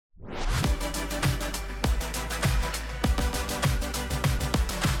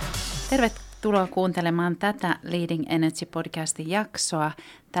Tervetuloa kuuntelemaan tätä Leading Energy podcastin jaksoa,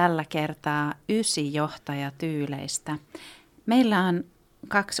 tällä kertaa 9 johtajatyyleistä. Meillä on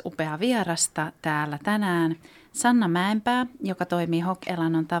 2 upeaa vierasta täällä tänään. Sanna Mäenpää, joka toimii Hok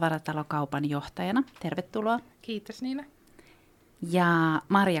Elannon tavaratalokaupan johtajana. Tervetuloa. Kiitos Niina. Ja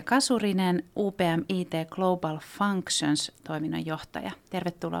Marja Kasurinen, UPM IT Global Functions toiminnon johtaja.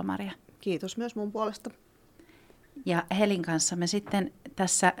 Tervetuloa Marja. Kiitos myös mun puolesta. Ja Helin kanssa me sitten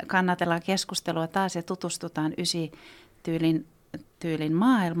tässä kannatellaan keskustelua taas ja tutustutaan 9-tyylin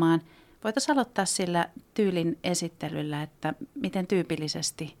maailmaan. Voitaisiin aloittaa sillä tyylin esittelyllä, että miten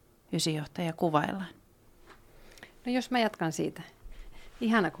tyypillisesti 9-johtaja kuvaillaan. No jos mä jatkan siitä.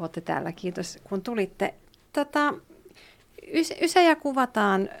 Ihana, kun olette täällä. Kiitos, kun tulitte. Ysejä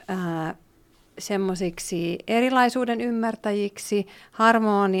kuvataan semmoisiksi erilaisuuden ymmärtäjiksi,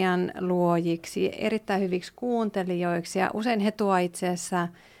 harmonian luojiksi, erittäin hyviksi kuuntelijoiksi ja usein he tuo itse asiassa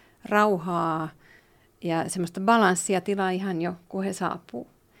rauhaa ja semmoista balanssia tilaa ihan jo, kun he saapuu.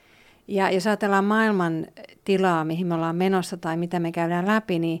 Ja jos ajatellaan maailman tilaa, mihin me ollaan menossa tai mitä me käydään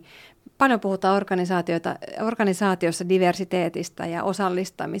läpi, niin paljon puhutaan organisaatiossa diversiteetistä ja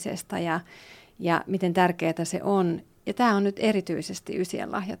osallistamisesta ja miten tärkeää se on. Ja tämä on nyt erityisesti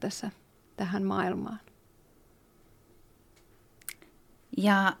Ysien lahja tähän maailmaan.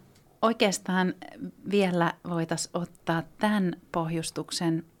 Ja oikeastaan vielä voitaisiin ottaa tämän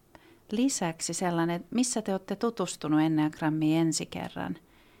pohjustuksen lisäksi sellainen, että missä te olette tutustunut Enneagrammiin ensi kerran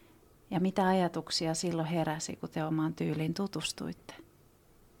ja mitä ajatuksia silloin heräsi, kun te omaan tyyliin tutustuitte?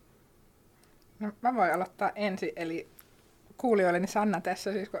 No, mä voin aloittaa ensin, eli kuulijoilleni Sanna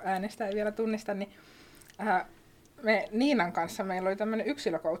tässä, siis kun äänestä ei vielä tunnista, niin me Niinan kanssa meillä oli tämmöinen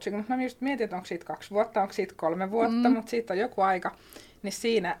yksilöcoaching, mutta mä just mietin, että onko siitä 2 vuotta, onko siitä 3 vuotta, mutta siitä on joku aika. Niin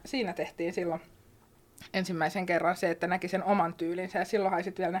siinä tehtiin silloin ensimmäisen kerran se, että näki sen oman tyylinsä ja silloin ei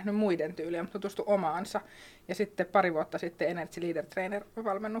sitten vielä nähnyt muiden tyyliä, mutta tutustui omaansa. Ja sitten 2 vuotta sitten Energy Leader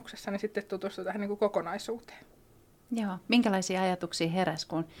Trainer-valmennuksessa, niin sitten tutustui tähän niin kuin kokonaisuuteen. Joo. Minkälaisia ajatuksia heräsi,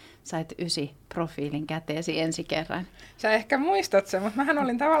 kun sait 9-profiilin käteesi ensi kerran? Sä ehkä muistat sen, mutta mähän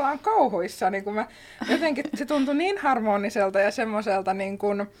olin tavallaan kauhuissani, kun jotenkin se tuntui niin harmoniselta ja semmoiselta niin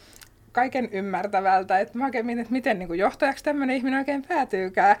kuin kaiken ymmärtävältä, että mä oikein mietin, että miten niin kuin johtajaksi tämmöinen ihminen oikein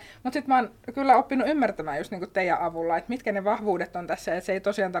päätyykään. Mutta sitten mä oon kyllä oppinut ymmärtämään just niin kuin teidän avulla, että mitkä ne vahvuudet on tässä, että se ei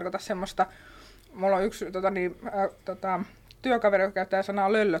tosiaan tarkoita semmoista, mulla on yksi työkaveri, joka käyttää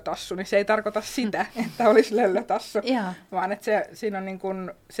sanaa löllötassu, niin se ei tarkoita sitä, että olisi löllötassu, vaan että siinä on niin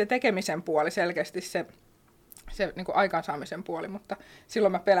kuin se tekemisen puoli selkeästi se niin kuin aikaansaamisen puoli, mutta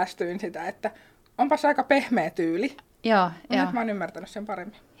silloin mä pelästyin sitä, että onpas aika pehmeä tyyli. Joo. Nyt mä oon ymmärtänyt sen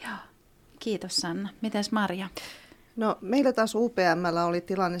paremmin. Joo. Kiitos Sanna. Mites Marja? No, meillä taas UPM:llä oli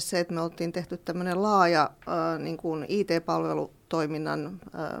tilanne se, että me oltiin tehty tämmöinen laaja niin kuin IT-palvelutoiminnan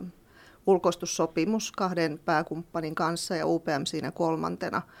ulkoistussopimus 2 pääkumppanin kanssa ja UPM siinä 3.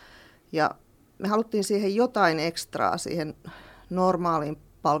 Ja me haluttiin siihen jotain ekstraa siihen normaaliin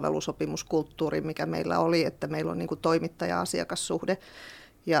palvelusopimuskulttuuriin, mikä meillä oli, että meillä on niin kuin toimittaja-asiakassuhde.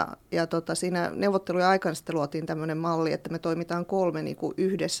 Ja siinä neuvottelujen aikana sitten luotiin tämmöinen malli, että me toimitaan 3 niin kuin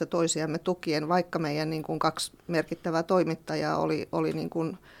yhdessä toisiamme tukien, vaikka meidän niin kuin 2 merkittävää toimittajaa oli niin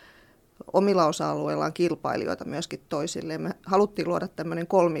kuin omilla osa-alueillaan kilpailijoita myöskin toisille. Me haluttiin luoda tämmöinen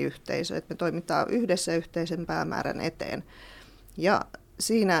kolmiyhteisö, että me toimitaan yhdessä yhteisen päämäärän eteen. Ja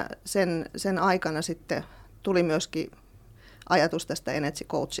siinä sen aikana sitten tuli myöskin ajatus tästä Energy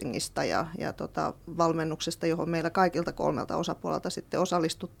Coachingista ja valmennuksesta, johon meillä kaikilta 3 osapuolelta sitten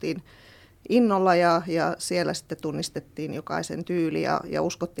osallistuttiin innolla ja siellä sitten tunnistettiin jokaisen tyyli ja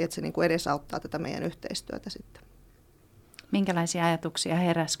uskottiin, että se niin kuin edesauttaa tätä meidän yhteistyötä sitten. Minkälaisia ajatuksia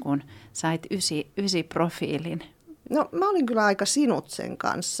heräsi, kun sait 9-profiilin? No mä olin kyllä aika sinut sen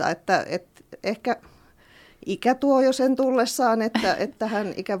kanssa, että ehkä ikä tuo jo sen tullessaan, että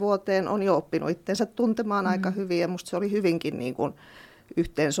tähän ikävuoteen on jo oppinut itsensä tuntemaan aika hyvin ja musta se oli hyvinkin niin kuin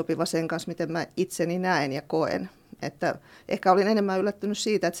yhteensopiva sen kanssa, miten mä itseni näen ja koen. Että ehkä olin enemmän yllättynyt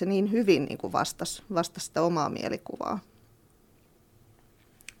siitä, että se niin hyvin niin kuin vastasi sitä omaa mielikuvaa.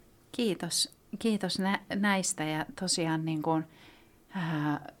 Kiitos näistä ja tosiaan niin kuin,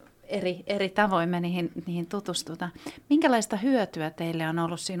 eri tavoin me niihin tutustutaan. Minkälaista hyötyä teille on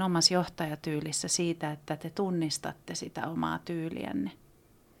ollut siinä omassa johtajatyylissä siitä, että te tunnistatte sitä omaa tyyliänne?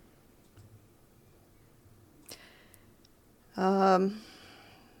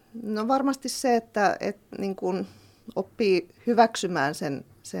 No varmasti se, että niin kuin oppii hyväksymään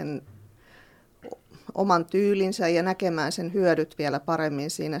sen oman tyylinsä ja näkemään sen hyödyt vielä paremmin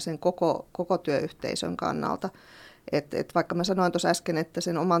siinä sen koko työyhteisön kannalta. Et vaikka mä sanoin tuossa äsken, että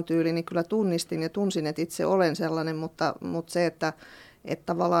sen oman tyylini kyllä tunnistin ja tunsin, että itse olen sellainen, mutta se, että Että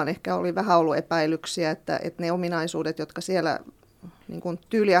tavallaan ehkä oli vähän ollut epäilyksiä, että ne ominaisuudet, jotka siellä niin kuin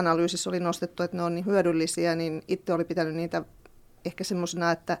tyylianalyysissä oli nostettu, että ne on niin hyödyllisiä, niin itse oli pitänyt niitä ehkä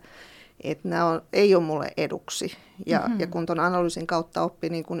semmoisena, että nämä ei ole mulle eduksi. Ja kun tuon analyysin kautta oppi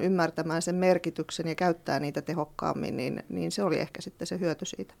niin kun ymmärtämään sen merkityksen ja käyttää niitä tehokkaammin, niin se oli ehkä sitten se hyöty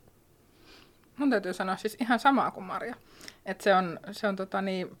siitä. Mun täytyy sanoa siis ihan samaa kuin Marja. Että se on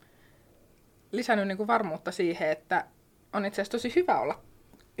lisännyt niinku varmuutta siihen, että on itse asiassa tosi hyvä olla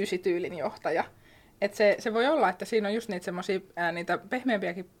ysityylin johtaja. Että se voi olla, että siinä on just niitä semmoisia niitä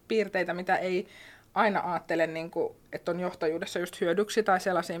pehmeämpiäkin piirteitä, mitä ei aina ajattele, että on johtajuudessa just hyödyksi tai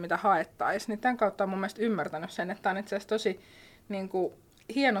sellaisia, mitä haettaisiin. Niin tämän kautta on mun mielestä ymmärtänyt sen, että on itse asiassa tosi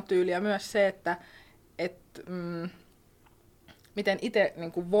hieno tyyli ja myös se, että miten itse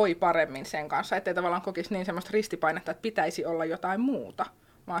voi paremmin sen kanssa, ettei tavallaan kokisi niin semmoista ristipainetta, että pitäisi olla jotain muuta,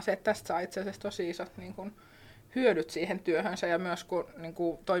 vaan se, että tästä saa itse asiassa tosi isot hyödyt siihen työhönsä ja myös kun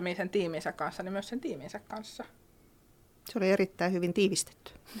toimii sen tiiminsä kanssa, niin myös sen tiiminsä kanssa. Se oli erittäin hyvin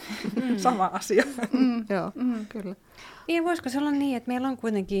tiivistetty. Sama asia. Joo, kyllä. Niin, voisiko se olla niin, että meillä on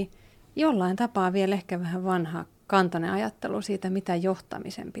kuitenkin jollain tapaa vielä ehkä vähän vanha kantainen ajattelu siitä, mitä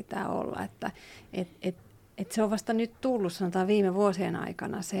johtamisen pitää olla. Että se on vasta nyt tullut, sanotaan viime vuosien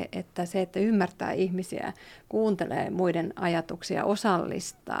aikana, että ymmärtää ihmisiä, kuuntelee muiden ajatuksia,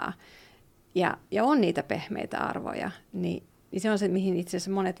 osallistaa ja on niitä pehmeitä arvoja, niin se on se, mihin itse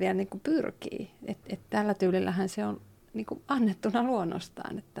asiassa monet vielä niin kuin pyrkii. Että tällä tyylillähän se on niin kuin annettuna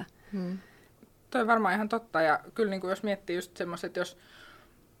luonnostaan. Että. Toi on varmaan ihan totta. Ja kyllä niin kuin jos miettii just semmoiset, jos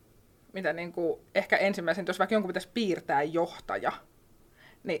mitä niin kuin, ehkä ensimmäisen, jos vaikka jonkun pitäisi piirtää johtaja,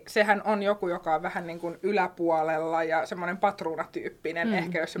 niin sehän on joku, joka on vähän niin kuin yläpuolella ja semmoinen patruunatyyppinen,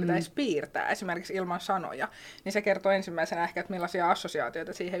 ehkä jos se pitäisi piirtää esimerkiksi ilman sanoja, niin se kertoo ensimmäisenä ehkä, että millaisia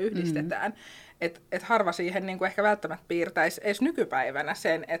assosiaatioita siihen yhdistetään. Että harva siihen niin kuin ehkä välttämättä piirtäisi edes nykypäivänä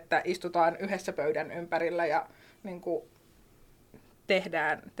sen, että istutaan yhdessä pöydän ympärillä ja niin kuin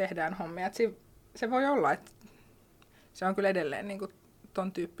tehdään hommia. Et se voi olla, että se on kyllä edelleen niin kuin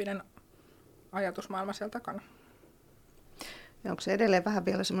ton tyyppinen ajatusmaailma siellä takana. Ja onko se edelleen vähän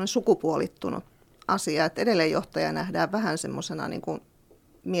vielä semmoinen sukupuolittunut asia, että edelleen johtaja nähdään vähän semmoisena niin kuin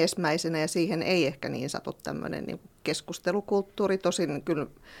miesmäisenä ja siihen ei ehkä niin satu tämmöinen niin kuin keskustelukulttuuri. Tosin kyllä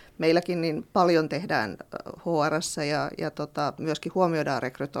meilläkin niin paljon tehdään HR:ssä ja myöskin huomioidaan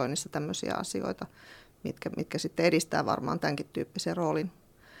rekrytoinnissa tämmöisiä asioita, mitkä sitten edistää varmaan tämänkin tyyppisen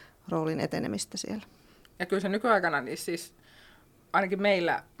roolin etenemistä siellä. Ja kyllä se nykyaikana niin siis ainakin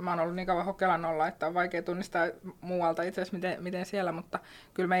meillä, mä oon ollut niin kauan Hokelan olla, että on vaikea tunnistaa muualta itse asiassa miten siellä, mutta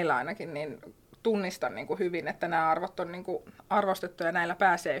kyllä meillä ainakin niin tunnistan niin kuin hyvin, että nämä arvot on niin kuin arvostettu ja näillä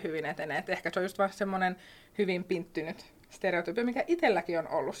pääsee hyvin eteneen. Et ehkä se on just vaan semmoinen hyvin pinttynyt stereotypia, mikä itselläkin on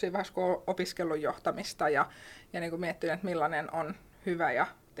ollut siinä vaiheessa, kun on opiskellut johtamista ja niin kuin miettinyt, että millainen on hyvä ja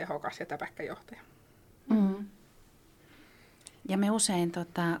tehokas ja täpäkkä johtaja. Ja me usein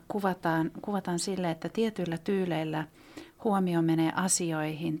kuvataan sille, että tietyillä tyyleillä huomio menee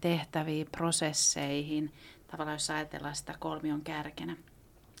asioihin, tehtäviin, prosesseihin, tavallaan jos ajatellaan sitä kolmion kärkenä.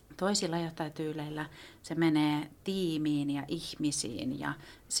 Toisilla johtajatyyleillä se menee tiimiin ja ihmisiin ja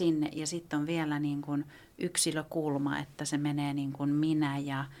sinne. Ja sitten on vielä niin kuin yksilökulma, että se menee niin kuin minä-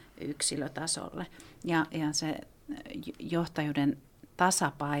 ja yksilötasolle. Ja se johtajuuden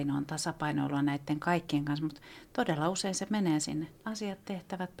tasapainoilua näiden kaikkien kanssa, mutta todella usein se menee sinne. Asiat,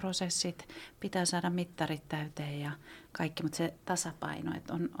 tehtävät, prosessit, pitää saada mittarit täyteen ja kaikki, mutta se tasapaino,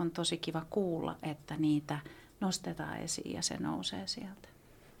 että on tosi kiva kuulla, että niitä nostetaan esiin ja se nousee sieltä.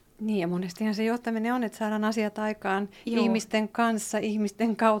 Niin ja monestihan se johtaminen on, että saadaan asiat aikaan ihmisten kanssa,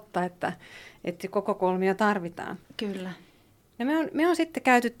 ihmisten kautta, että koko kolmio tarvitaan. Kyllä. Ja me on sitten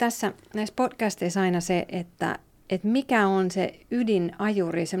käyty tässä näissä podcasteissa aina se, että mikä on se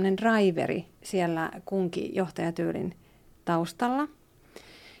ydinajuri, semmoinen driveri siellä kunkin johtajatyylin taustalla.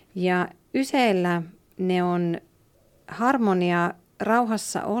 Ja YSEillä ne on harmonia,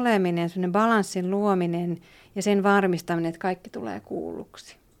 rauhassa oleminen, semmoinen balanssin luominen ja sen varmistaminen, että kaikki tulee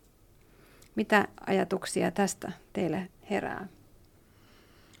kuulluksi. Mitä ajatuksia tästä teille herää?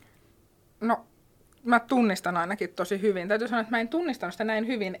 No, mä tunnistan ainakin tosi hyvin. Täytyy sanoa, että mä en tunnistanut sitä näin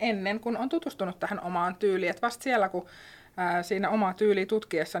hyvin ennen, kun on tutustunut tähän omaan tyyliin. Että vasta siellä, kun siinä omaa tyyliä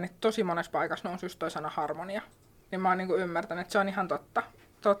tutkiessa, niin tosi monessa paikassa nousi just toi sana harmonia. Niin mä oon niin ymmärtänyt, että se on ihan totta.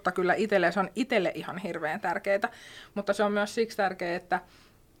 Totta kyllä itselle, se on itselle ihan hirveän tärkeää. Mutta se on myös siksi tärkeää, että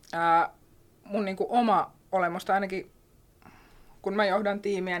mun niin oma olemusta ainakin, kun mä johdan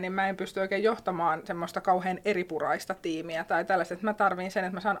tiimiä, niin mä en pysty oikein johtamaan semmoista kauhean eripuraista tiimiä tai tällaista, että mä tarviin sen,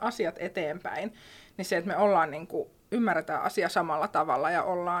 että mä saan asiat eteenpäin. Niin se, että me ollaan ymmärretään asia samalla tavalla ja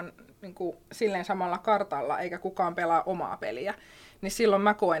ollaan niin kuin silleen samalla kartalla, eikä kukaan pelaa omaa peliä, niin silloin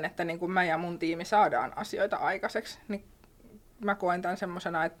mä koen, että niin kuin mä ja mun tiimi saadaan asioita aikaiseksi. Niin mä koen tämän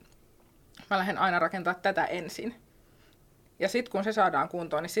semmosena, että mä lähden aina rakentaa tätä ensin. Ja sitten kun se saadaan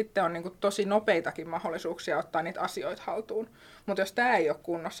kuntoon, niin sitten on niin kuin tosi nopeitakin mahdollisuuksia ottaa niitä asioita haltuun. Mutta jos tämä ei ole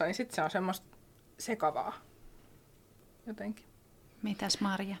kunnossa, niin sitten se on semmoista sekavaa jotenkin. Mitäs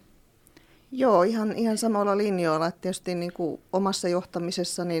Marja? Joo, ihan samalla linjoilla. Että tietysti niin kuin omassa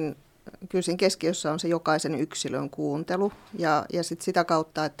johtamisessa, niin kyllä siinä keskiössä on se jokaisen yksilön kuuntelu. Ja sit sitä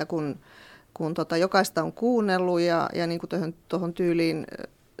kautta, että kun jokaista on kuunnellut ja niin kuin tuohon tyyliin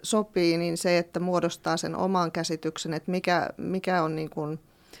sopii, niin se, että muodostaa sen oman käsityksen, että mikä on niin kuin,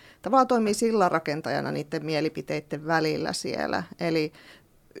 tavallaan toimii sillanrakentajana niiden mielipiteiden välillä siellä. Eli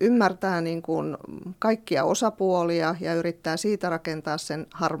ymmärtää niin kuin kaikkia osapuolia ja yrittää siitä rakentaa sen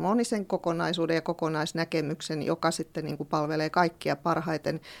harmonisen kokonaisuuden ja kokonaisnäkemyksen, joka sitten niin kuin palvelee kaikkia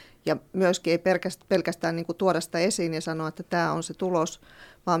parhaiten. Ja myöskin ei pelkästään niin kuin tuoda sitä esiin ja sanoa, että tämä on se tulos,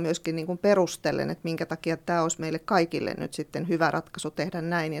 vaan myöskin niin kuin perustellen, että minkä takia tämä olisi meille kaikille nyt sitten hyvä ratkaisu tehdä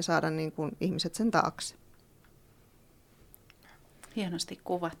näin ja saada niin kuin ihmiset sen taakse. Hienosti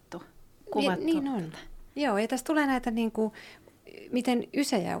kuvattu. Niin on. Joo, ja tässä tulee näitä, niin kuin, miten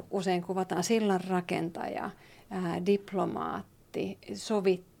ysejä usein kuvataan, sillanrakentaja, diplomaatti,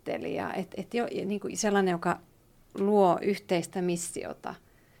 sovittelija, niin kuin sellainen, joka luo yhteistä missiota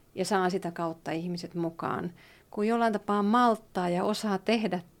ja saa sitä kautta ihmiset mukaan, kun jollain tapaa malttaa ja osaa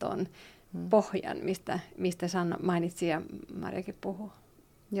tehdä ton pohjan, mistä Sanna mainitsi ja Marjakin puhuu.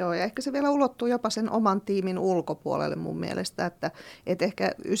 Joo, ja ehkä se vielä ulottuu jopa sen oman tiimin ulkopuolelle mun mielestä, että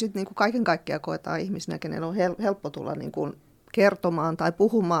ehkä ysit niin kuin kaiken kaikkiaan koetaan ihmisinä, kenellä on helppo tulla niin kuin kertomaan tai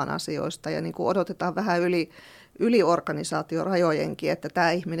puhumaan asioista ja niin kuin odotetaan vähän yli organisaatiorajojenkin, että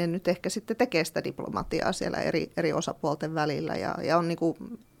tämä ihminen nyt ehkä sitten tekee sitä diplomatiaa siellä eri osapuolten välillä ja on, niin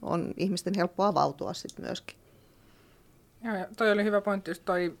kuin, on ihmisten helppo avautua sitten myöskin. Joo, ja toi oli hyvä pointti, just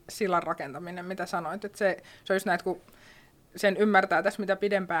toi sillan rakentaminen, mitä sanoit, että se on just näitä, kun sen ymmärtää tässä, mitä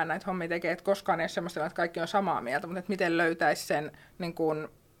pidempään näitä hommia tekee, että koskaan ei ole semmoista, että kaikki on samaa mieltä, mutta että miten löytäisi sen, niin kuin,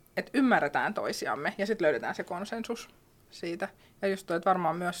 että ymmärretään toisiamme ja sitten löydetään se konsensus siitä. Ja just toi, että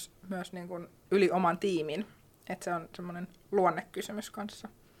varmaan myös niin kuin yli oman tiimin, että se on semmoinen luonnekysymys kanssa,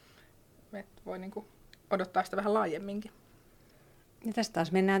 että voi niin kuin odottaa sitä vähän laajemminkin. Ja tästä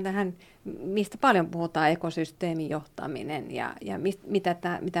taas mennään tähän, mistä paljon puhutaan, ekosysteemin johtaminen ja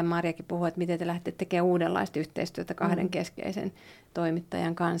mitä Marjakin puhui, että miten te lähdette tekemään uudenlaista yhteistyötä kahden keskeisen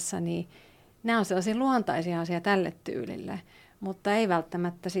toimittajan kanssa, niin nämä on sellaisia luontaisia asioita tälle tyylille, mutta ei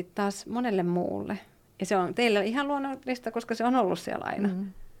välttämättä sitten taas monelle muulle. Ja se on teille ihan luonnollista, koska se on ollut siellä aina.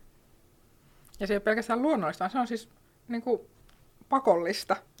 Ja se ei ole pelkästään luonnollista, vaan se on siis niin kuin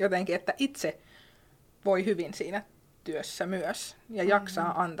pakollista jotenkin, että itse voi hyvin siinä työssä myös ja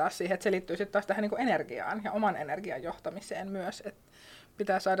jaksaa antaa siihen, että se liittyy sitten taas tähän niin kuin energiaan ja oman energian johtamiseen myös, että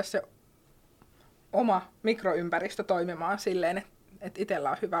pitää saada se oma mikroympäristö toimimaan silleen, että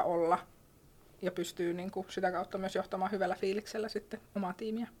itsellä on hyvä olla ja pystyy niin kuin sitä kautta myös johtamaan hyvällä fiiliksellä sitten omaa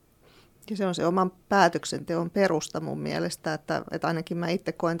tiimiä. Ja se on se oman päätöksenteon perusta mun mielestä, että ainakin mä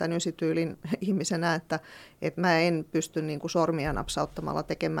itse koen tämän ysityylin ihmisenä, että mä en pysty niin kuin sormia napsauttamalla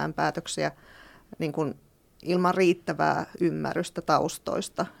tekemään päätöksiä niin kuin ilman riittävää ymmärrystä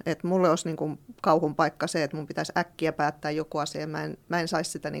taustoista. Että mulle olisi niin kuin kauhun paikka se, että mun pitäisi äkkiä päättää joku asia. Mä en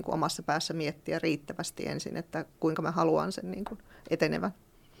saisi sitä niin kuin omassa päässä miettiä riittävästi ensin, että kuinka mä haluan sen niin kuin etenevän.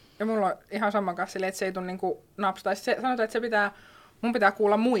 Ja mulla on ihan sama kanssa silleen, että se ei tule niin kuin napstaa. Sanotaan, että mun pitää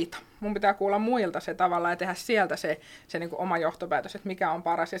kuulla muita. Mun pitää kuulla muilta se tavallaan ja tehdä sieltä se niin kuin oma johtopäätös, että mikä on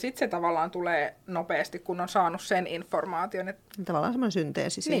paras. Ja sitten se tavallaan tulee nopeasti, kun on saanut sen informaation. Että tavallaan semmoinen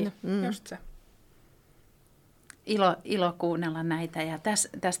synteesi siinä. Niin, just se. Ilo kuunnella näitä ja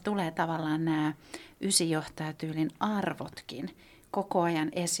tässä tulee tavallaan nämä ysijohtajatyylin arvotkin koko ajan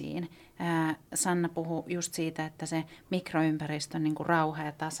esiin. Sanna puhui just siitä, että se mikroympäristön niin kuin rauha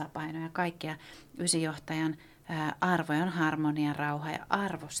ja tasapaino ja kaikkia ysijohtajan arvoja on harmonia, rauha ja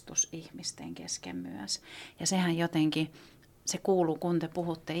arvostus ihmisten kesken myös. Ja sehän jotenkin, se kuuluu, kun te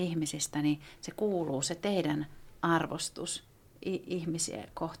puhutte ihmisistä, niin se kuuluu se teidän arvostus ihmisiä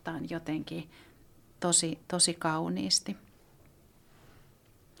kohtaan jotenkin tosi kauniisti.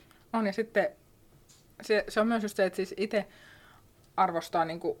 On, ja sitten se on myös just se, että siis itse arvostaa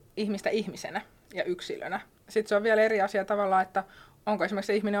niin kuin ihmistä ihmisenä ja yksilönä. Sitten se on vielä eri asia tavallaan, että onko esimerkiksi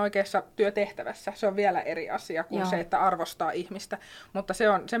se ihminen oikeassa työtehtävässä. Se on vielä eri asia kuin se, että arvostaa ihmistä. Mutta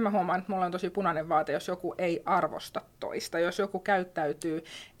sen mä huomaan, että mulla on tosi punainen vaate, jos joku ei arvosta toista. Jos joku käyttäytyy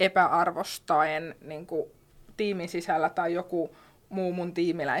epäarvostaen niin kuin tiimin sisällä tai joku muu mun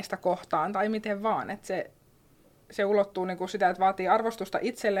tiimiläistä kohtaan tai miten vaan. Että se ulottuu niin kuin sitä, että vaatii arvostusta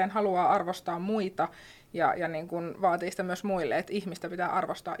itselleen, haluaa arvostaa muita ja niin kuin vaatii sitä myös muille, että ihmistä pitää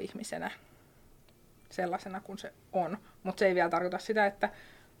arvostaa ihmisenä sellaisena kuin se on. Mutta se ei vielä tarkoita sitä, että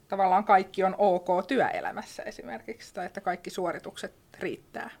tavallaan kaikki on ok työelämässä esimerkiksi, tai että kaikki suoritukset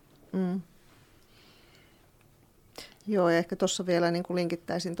riittää. Mm. Joo, ja ehkä tuossa vielä niin kuin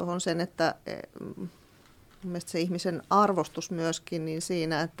linkittäisin tuohon sen, että mielestäni se ihmisen arvostus myöskin niin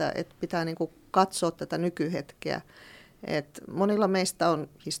siinä, että pitää niin kuin katsoa tätä nykyhetkeä. Et monilla meistä on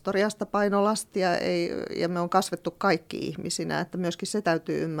historiasta painolastia ja me on kasvettu kaikki ihmisinä, että myöskin se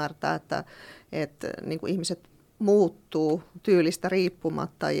täytyy ymmärtää, että niin kuin ihmiset muuttuu tyylistä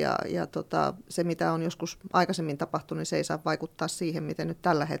riippumatta ja se, mitä on joskus aikaisemmin tapahtunut, niin se ei saa vaikuttaa siihen, miten nyt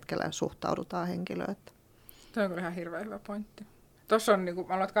tällä hetkellä suhtaudutaan henkilöön. Tuo on kyllä ihan hirveän hyvä pointti. Tuossa on, niin kuin,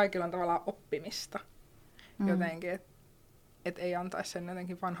 mä luulen, että kaikilla on tavallaan oppimista jotenkin, että ei antaisi sen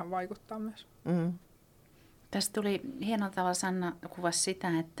jotenkin vanhan vaikuttaa myös. Mm. Tästä tuli hienolla tavalla, Sanna kuvasi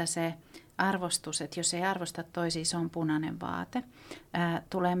sitä, että se arvostus, että jos ei arvosta toisia, se on punainen vaate.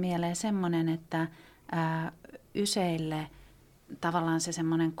 Tulee mieleen semmoinen, että yseille tavallaan se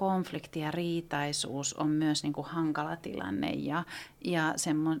semmoinen konflikti ja riitaisuus on myös niin kuin hankala tilanne ja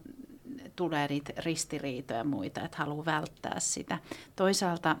tulee niitä ristiriitoja ja muita, että haluaa välttää sitä.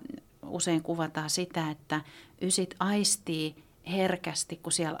 Toisaalta usein kuvataan sitä, että ysit aistii herkästi,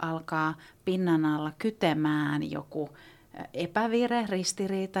 kun siellä alkaa pinnan alla kytemään joku epävire,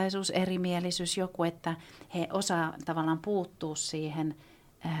 ristiriitaisuus, erimielisyys, joku, että he osaa tavallaan puuttua siihen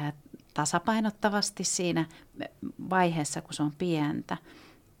tasapainottavasti siinä vaiheessa, kun se on pientä.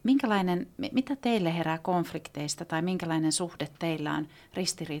 Mitä teille herää konflikteista tai minkälainen suhde teillä on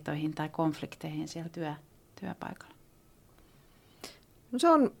ristiriitoihin tai konflikteihin siellä työpaikalla?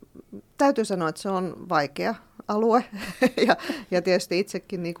 No täytyy sanoa, että se on vaikea alue ja tietysti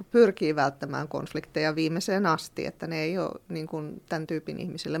itsekin niin kuin pyrkii välttämään konflikteja viimeiseen asti, että ne ei ole niin kuin tämän tyypin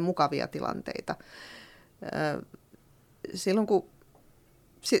ihmisille mukavia tilanteita. Silloin kun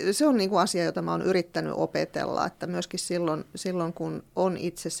se on niin kuin asia, jota mä oon yrittänyt opetella, että myöskin silloin, kun on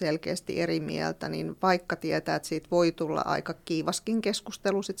itse selkeästi eri mieltä, niin vaikka tietää, että siitä voi tulla aika kiivaskin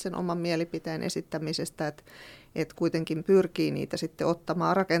keskustelu sit sen oman mielipiteen esittämisestä, että kuitenkin pyrkii niitä sitten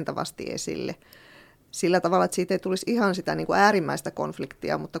ottamaan rakentavasti esille. Sillä tavalla, että siitä ei tulisi ihan sitä niin kuin äärimmäistä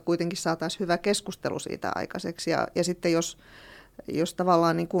konfliktia, mutta kuitenkin saataisiin hyvä keskustelu siitä aikaiseksi. Ja sitten jos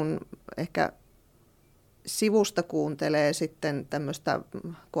tavallaan niin kuin ehkä sivusta kuuntelee sitten tämmöistä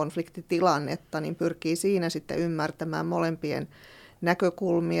konfliktitilannetta, niin pyrkii siinä sitten ymmärtämään molempien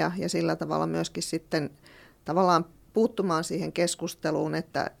näkökulmia ja sillä tavalla myöskin sitten tavallaan puuttumaan siihen keskusteluun,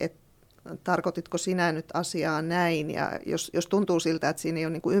 että tarkoititko sinä nyt asiaa näin, ja jos tuntuu siltä, että siinä ei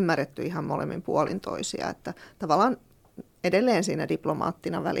ole niin kuin ymmärretty ihan molemmin puolin toisia, että tavallaan edelleen siinä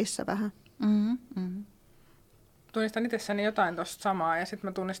diplomaattina välissä vähän. Mm-hmm. Mm-hmm. Tunnistan itsessäni jotain tuosta samaa, ja sitten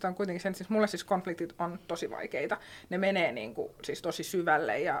mä tunnistan kuitenkin sen, siis mulle siis konfliktit on tosi vaikeita. Ne menee niinku, siis tosi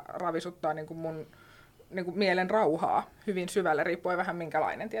syvälle ja ravisuttaa niinku mun niinku mielen rauhaa hyvin syvälle, riippuen vähän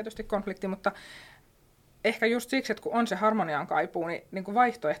minkälainen tietysti konflikti, mutta ehkä just siksi, että kun on se harmonian kaipuu, niin niinku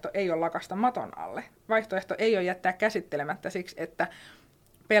vaihtoehto ei ole lakasta maton alle. Vaihtoehto ei ole jättää käsittelemättä siksi, että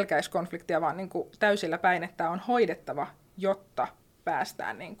pelkäisi konfliktia, vaan niinku täysillä päin, että on hoidettava, jotta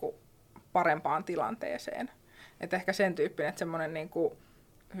päästään niinku parempaan tilanteeseen. Että ehkä sen tyyppinen, että semmoinen niinku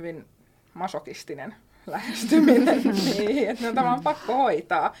hyvin masokistinen lähestyminen, niin, että ne on tavallaan pakko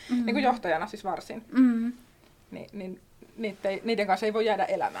hoitaa, niin kuin johtajana siis varsin. Niiden kanssa ei voi jäädä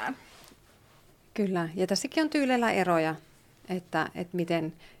elämään. Kyllä, ja tässäkin on tyyleillä eroja, että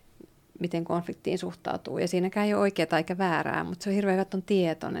miten konfliktiin suhtautuu. Ja siinäkään ei ole oikeaa eikä väärää, mutta se on hirveän hyvä, että on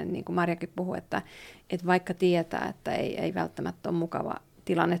tietoinen, niin kuin Marjakin puhui, että vaikka tietää, että ei välttämättä ole mukava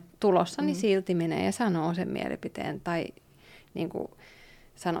tilanne tulossa, niin silti menee ja sanoo sen mielipiteen. Tai niin kuin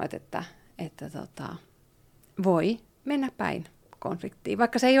sanoit, että voi mennä päin konfliktiin,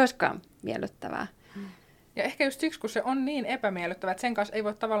 vaikka se ei olisikaan miellyttävää. Ja ehkä just siksi, kun se on niin epämiellyttävää, että sen kanssa ei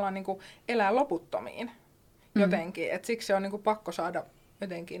voi tavallaan niin kuin elää loputtomiin jotenkin. Että siksi se on niin kuin pakko saada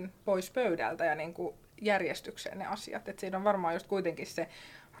jotenkin pois pöydältä ja niin kuin järjestykseen ne asiat. Että siinä on varmaan just kuitenkin se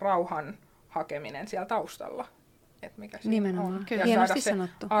rauhan hakeminen siellä taustalla. Että mikä nimenomaan. on. Kyllä, ja saada se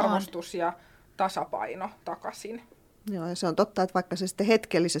sanottu. arvostus ja tasapaino takaisin. Joo, ja se on totta, että vaikka se sitten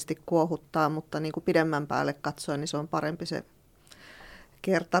hetkellisesti kuohuttaa, mutta niin kuin pidemmän päälle katsoen, niin se on parempi se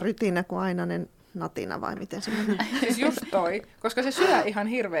kertarytinä kuin ainainen natina, vai miten se menee? Siis just toi, koska se syö ihan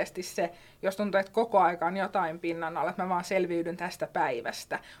hirveästi se, jos tuntuu, että koko aika on jotain pinnan alla, että mä vaan selviydyn tästä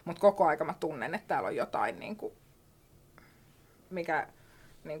päivästä, mutta koko aika mä tunnen, että täällä on jotain, niin kuin, mikä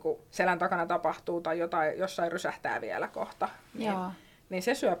niin kuin selän takana tapahtuu tai jossain rysähtää vielä kohta. niin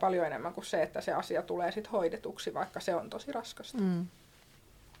se syö paljon enemmän kuin se, että se asia tulee sit hoidetuksi, vaikka se on tosi raskasta.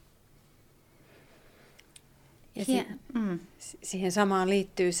 Ja siihen samaan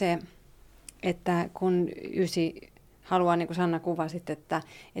liittyy se, että kun Ysi haluaa, niin kuin Sanna kuvasit, että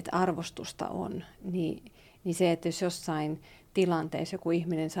arvostusta on, niin se, että jos jossain tilanteessa joku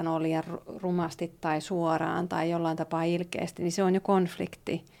ihminen sanoo liian rumasti tai suoraan tai jollain tapaa ilkeästi, niin se on jo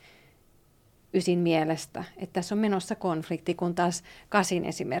konflikti Ysin mielestä. Että tässä on menossa konflikti, kun taas 8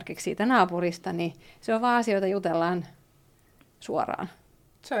 esimerkiksi siitä naapurista, niin se on vaan asioita jutellaan suoraan.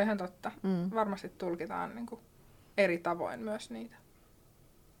 Se on ihan totta. Varmasti tulkitaan niin kuin eri tavoin myös niitä.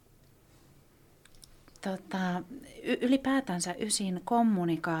 Ylipäätänsä Ysin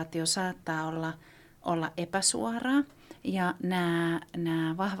kommunikaatio saattaa olla epäsuoraa ja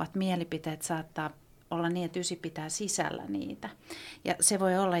nämä vahvat mielipiteet saattaa olla niin, että Ysi pitää sisällä niitä. Ja se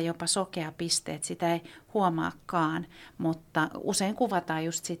voi olla jopa sokea piste, että sitä ei huomaakaan, mutta usein kuvataan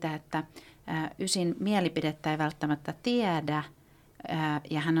just sitä, että Ysin mielipidettä ei välttämättä tiedä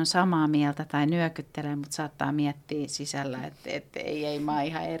ja hän on samaa mieltä tai nyökyttelee, mutta saattaa miettiä sisällä, että ei mä oon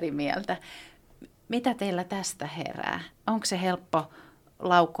ihan eri mieltä. Mitä teillä tästä herää? Onko se helppo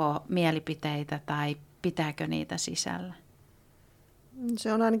laukoa mielipiteitä tai pitääkö niitä sisällä?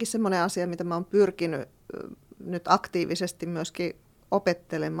 Se on ainakin semmoinen asia, mitä mä oon pyrkinyt nyt aktiivisesti myöskin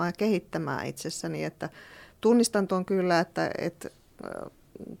opettelemaan ja kehittämään itsessäni. Että tunnistan tuon kyllä, että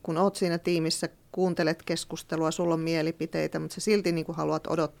kun oot siinä tiimissä, kuuntelet keskustelua, sulla on mielipiteitä, mutta sä silti niin kuin haluat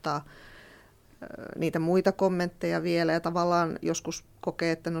odottaa niitä muita kommentteja vielä ja tavallaan joskus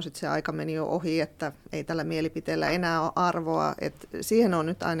kokee, että no sit se aika meni jo ohi, että ei tällä mielipiteellä enää ole arvoa. Et siihen on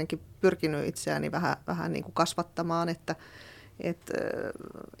nyt ainakin pyrkinyt itseäni vähän niin kuin kasvattamaan, että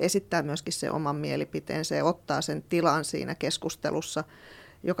esittää myöskin se oman mielipiteensä ja ottaa sen tilan siinä keskustelussa,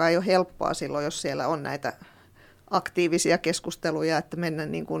 joka ei ole helppoa silloin, jos siellä on näitä aktiivisia keskusteluja, että mennä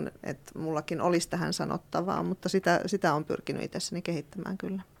niin kuin, että mullakin olisi tähän sanottavaa, mutta sitä on pyrkinyt itsessäni kehittämään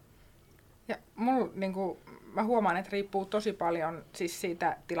kyllä. Ja mä huomaan, että riippuu tosi paljon siis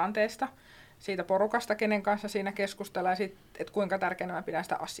siitä tilanteesta, siitä porukasta, kenen kanssa siinä keskustellaan, ja että kuinka tärkeänä mä pidän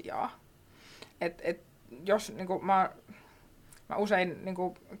sitä asiaa. Jos mä usein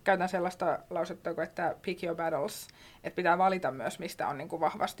käytän sellaista lausetta, että pick your battles, että pitää valita myös, mistä on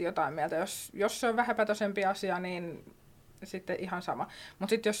vahvasti jotain mieltä. Jos se on vähäpätöisempi asia, niin sitten ihan sama. Mutta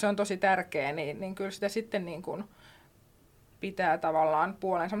sitten jos se on tosi tärkeä, niin kyllä sitä sitten pitää tavallaan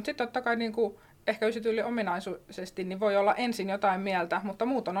puolensa. Mutta sitten totta kai ehkä ysityyli ominaisuisesti niin voi olla ensin jotain mieltä, mutta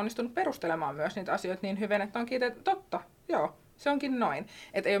muut on onnistunut perustelemaan myös niitä asioita niin hyvin, että on kiitetty, totta, joo, se onkin noin.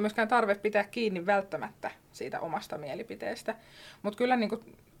 Että ei ole myöskään tarve pitää kiinni välttämättä siitä omasta mielipiteestä. Mutta kyllä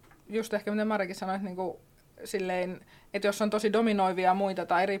just ehkä mitä Marikin sanoi, että silleen, että jos on tosi dominoivia muita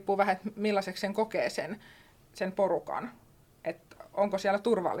tai riippuu vähän, että millaiseksi sen kokee sen porukan, että onko siellä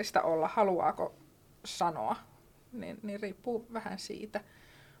turvallista olla, haluaako sanoa, niin riippuu vähän siitä.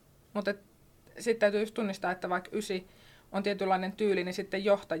 Mutta sitten täytyy just tunnistaa, että vaikka Ysi on tietynlainen tyyli, niin sitten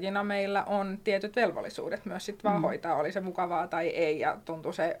johtajina meillä on tietyt velvollisuudet myös sitten vaan hoitaa, oli se mukavaa tai ei, ja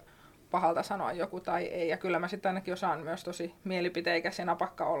tuntuu se pahalta sanoa joku tai ei. Ja kyllä mä sitten ainakin osaan myös tosi mielipiteikäs ja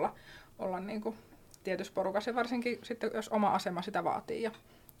napakka olla tietyssä porukassa, varsinkin sitten, jos oma asema sitä vaatii ja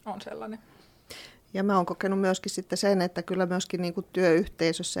on sellainen. Ja mä oon kokenut myöskin sitten sen, että kyllä myöskin niin kuin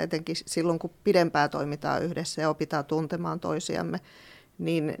työyhteisössä, etenkin silloin kun pidempään toimitaan yhdessä ja opitaan tuntemaan toisiamme,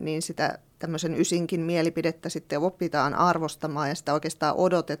 niin sitä tämmöisen Ysinkin mielipidettä sitten opitaan arvostamaan ja sitä oikeastaan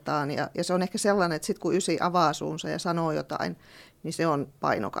odotetaan. Ja se on ehkä sellainen, että sitten kun Ysi avaa suunsa ja sanoo jotain, niin se on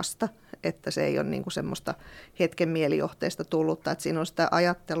painokasta, että se ei ole niin kuin semmoista hetken mielijohteesta tullutta, että siinä on sitä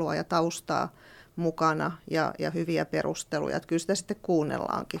ajattelua ja taustaa mukana ja hyviä perusteluja. Että kyllä sitä sitten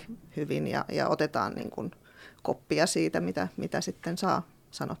kuunnellaankin hyvin ja otetaan niin kuin koppia siitä, mitä sitten saa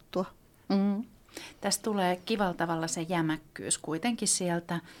sanottua. Tästä tulee kivalla tavalla se jämäkkyys kuitenkin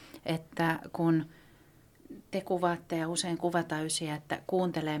sieltä, että kun te kuvaatte ja usein kuvataan Ysiä, että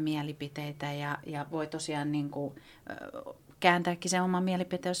kuuntelee mielipiteitä ja voi tosiaan kääntääkin sen oman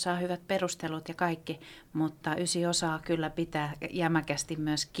mielipiteen, jos saa hyvät perustelut ja kaikki, mutta Ysi osaa kyllä pitää jämäkästi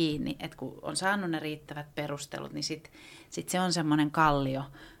myös kiinni, että kun on saanut ne riittävät perustelut, niin sit se on semmoinen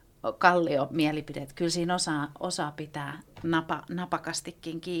kallio mielipide, että kyllä siinä osaa pitää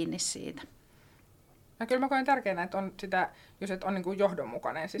napakastikin kiinni siitä. Ja kyllä mä koen tärkeänä, että on sitä, just, että on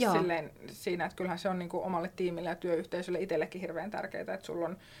johdonmukainen siis silleen, siinä, että kyllähän se on omalle tiimille ja työyhteisölle itsellekin hirveän tärkeää, että sulla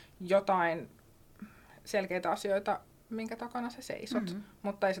on jotain selkeitä asioita, minkä takana sä seisot.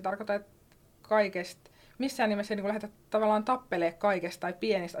 Mutta ei se tarkoita, että kaikesta, missään nimessä ei lähdetä tavallaan tappelemaan kaikesta tai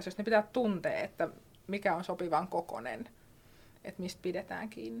pienistä asioista. Ne pitää tuntea, että mikä on sopivan kokonen, että mistä pidetään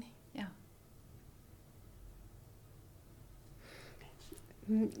kiinni.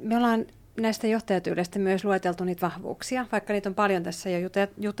 Me ollaan näistä johtajatyyleistä myös lueteltu niitä vahvuuksia. Vaikka niitä on paljon tässä jo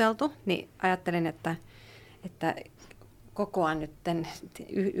juteltu, niin ajattelin, että kokoan nyt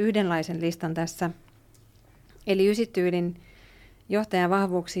yhdenlaisen listan tässä. Eli 9-tyylin johtajan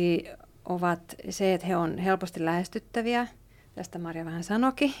vahvuuksia ovat se, että he on helposti lähestyttäviä. Tästä Marja vähän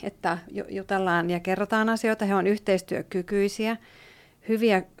sanoikin, että jutellaan ja kerrotaan asioita. He on yhteistyökykyisiä,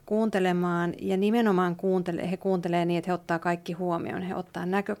 hyviä kuuntelemaan ja nimenomaan he kuuntelee niin, että he ottaa kaikki huomioon. He ottaa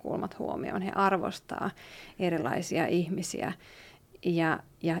näkökulmat huomioon, he arvostaa erilaisia ihmisiä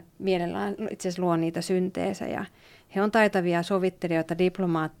ja mielellään itse asiassa luo niitä synteesejä. He on taitavia sovittelijoita,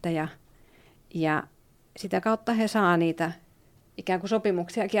 diplomaatteja ja sitä kautta he saa niitä ikään kuin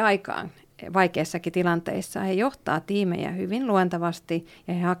sopimuksiakin aikaan vaikeissakin tilanteissa. He johtaa tiimejä hyvin luontevasti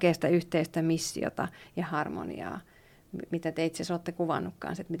ja he hakee sitä yhteistä missiota ja harmoniaa, mitä te itse asiassa olette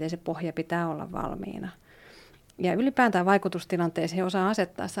kuvannutkaan, että miten se pohja pitää olla valmiina. Ja ylipäätään vaikutustilanteessa he osaa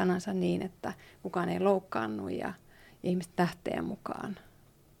asettaa sanansa niin, että kukaan ei loukkaannu ja ihmiset lähtee mukaan.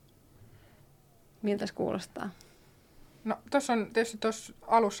 Miltä se kuulostaa? No tuossa on tietysti tuossa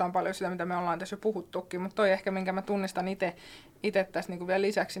alussa on paljon sitä, mitä me ollaan tässä jo puhuttukin, mutta toi ehkä, minkä mä tunnistan itse tässä niin vielä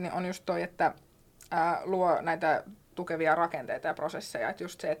lisäksi, niin on just toi, että luo näitä tukevia rakenteita ja prosesseja, että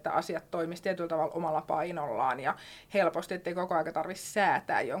just se, että asiat toimisi tietyllä tavalla omalla painollaan ja helposti, ettei koko ajan tarvitse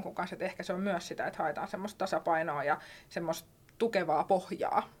säätää jonkun kanssa, että ehkä se on myös sitä, että haetaan semmoista tasapainoa ja semmoista tukevaa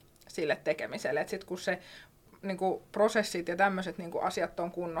pohjaa sille tekemiselle, että sitten kun se niin kuin prosessit ja tämmöiset niin kuin asiat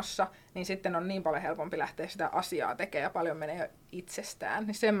on kunnossa, niin sitten on niin paljon helpompi lähteä sitä asiaa tekemään ja paljon menee itsestään.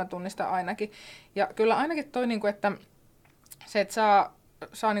 Niin sen mä tunnistan ainakin. Ja kyllä ainakin toi, niin kuin, että se, että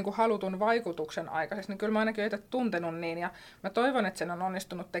saa niin kuin halutun vaikutuksen aikaiseksi, niin kyllä mä ainakin olen itse tuntenut niin. Ja mä toivon, että sen on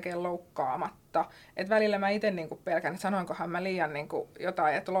onnistunut tekemään loukkaamatta. Että välillä mä itse niin kuin pelkään, että sanoinkohan mä liian niin kuin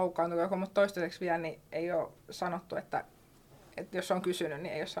jotain, että loukkaantuiko, mutta toistaiseksi vielä niin ei ole sanottu, että jos on kysynyt,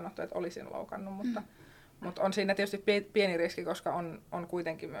 niin ei ole sanottu, että olisin loukannut, mutta on siinä tietysti pieni riski, koska on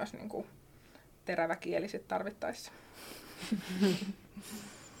kuitenkin myös niin kuin terävä kieli sit tarvittaessa.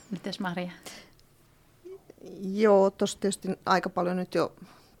 Mites Maria? Joo, tuossa tietysti aika paljon nyt jo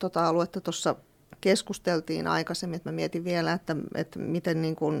aluetta tuossa keskusteltiin aikaisemmin, että mä mietin vielä, että miten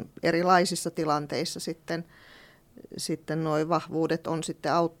niin kuin erilaisissa tilanteissa sitten nuo vahvuudet on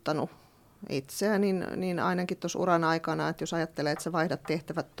sitten auttanut itseä, niin ainakin tuossa uran aikana, että jos ajattelee, että sä vaihdat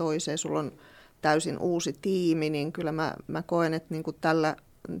tehtävät toiseen, sulla on täysin uusi tiimi, niin kyllä mä koen, että niin kuin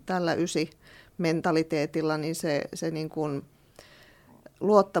tällä 9-mentaliteetilla niin se niin kuin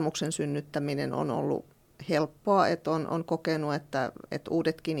luottamuksen synnyttäminen on ollut helppoa, että on kokenut, että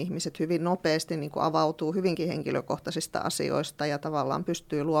uudetkin ihmiset hyvin nopeasti niin kuin avautuu hyvinkin henkilökohtaisista asioista ja tavallaan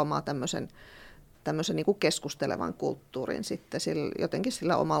pystyy luomaan tämmöisen niin kuin keskustelevan kulttuurin sitten jotenkin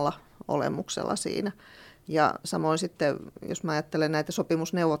sillä omalla olemuksella siinä. Ja samoin sitten, jos mä ajattelen näitä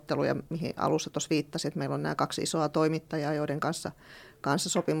sopimusneuvotteluja, mihin alussa tuossa viittasin, että meillä on nämä 2 isoa toimittajaa, joiden kanssa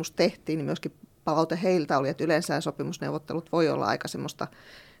sopimus tehtiin, niin myöskin palaute heiltä oli, että yleensä sopimusneuvottelut voi olla aika semmoista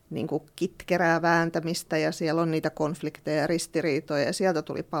niin kuin kitkerää vääntämistä ja siellä on niitä konflikteja ja ristiriitoja ja sieltä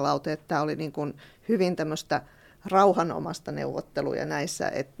tuli palaute, että tämä oli niin kuin hyvin tämmöistä rauhanomasta neuvotteluja näissä,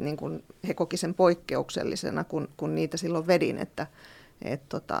 että niin kuin he koki sen poikkeuksellisena, kun niitä silloin vedin, että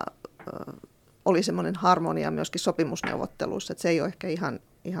oli semmoinen harmonia myöskin sopimusneuvotteluissa, että se ei ole ehkä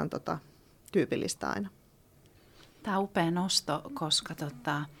ihan tyypillistä aina. Tämä on upea nosto, koska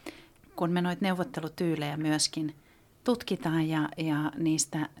kun me noita neuvottelutyylejä myöskin tutkitaan ja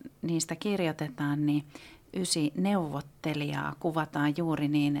niistä kirjoitetaan, niin 9-neuvottelijaa kuvataan juuri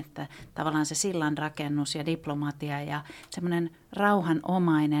niin, että tavallaan se sillanrakennus ja diplomatia ja semmoinen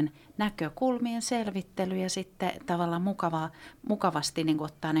rauhanomainen näkökulmien selvittely ja sitten tavallaan mukavasti niin kuin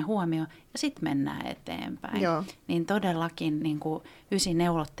ottaa ne huomioon ja sitten mennään eteenpäin. Joo. Niin todellakin niin kuin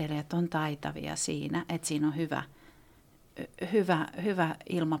 9-neuvottelijat on taitavia siinä, että siinä on hyvä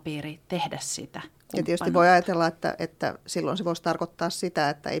ilmapiiri tehdä sitä. Ja tietysti voi ajatella, että silloin se voisi tarkoittaa sitä,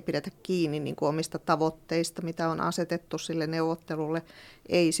 että ei pidetä kiinni niin kuin omista tavoitteista, mitä on asetettu sille neuvottelulle.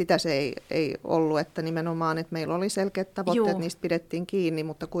 Sitä se ei ollut, että nimenomaan, että meillä oli selkeät tavoitteet, niistä pidettiin kiinni,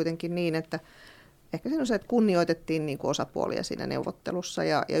 mutta kuitenkin niin, että ehkä se on se, että kunnioitettiin niin kuin osapuolia siinä neuvottelussa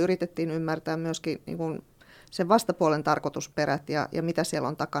ja yritettiin ymmärtää myöskin niin kuin sen vastapuolen tarkoitusperät ja mitä siellä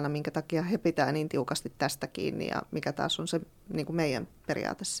on takana, minkä takia he pitää niin tiukasti tästä kiinni ja mikä taas on se niin kuin meidän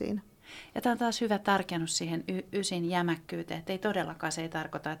periaate siinä. Ja tämä on taas hyvä tarkennus siihen 9 jämäkkyyteen, että ei todellakaan se ei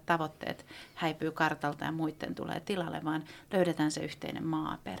tarkoita, että tavoitteet häipyy kartalta ja muiden tulee tilalle, vaan löydetään se yhteinen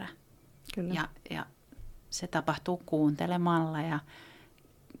maaperä. Kyllä. Ja se tapahtuu kuuntelemalla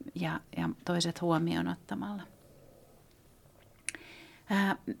ja toiset huomioon ottamalla.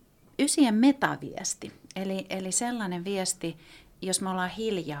 9 metaviesti, eli sellainen viesti, jos me ollaan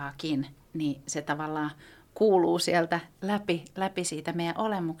hiljaakin, niin se tavallaan kuuluu sieltä läpi siitä meidän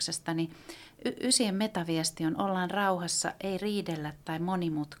olemuksesta, niin ysien metaviesti on ollaan rauhassa, ei riidellä tai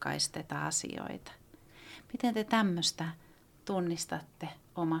monimutkaisteta asioita. Miten te tämmöistä tunnistatte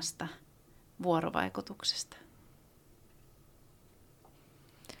omasta vuorovaikutuksesta?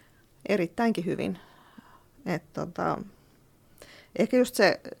 Erittäinkin hyvin. Ehkä just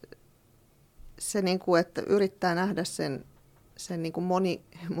se niin kuin, että yrittää nähdä sen niin kuin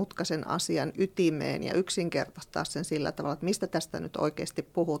monimutkaisen asian ytimeen ja yksinkertaistaa sen sillä tavalla, että mistä tästä nyt oikeasti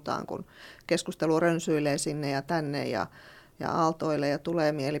puhutaan, kun keskustelu rönsyilee sinne ja tänne ja aaltoilee ja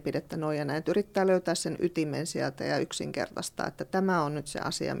tulee mielipidettä noin ja näin. Että yrittää löytää sen ytimen sieltä ja yksinkertaistaa, että tämä on nyt se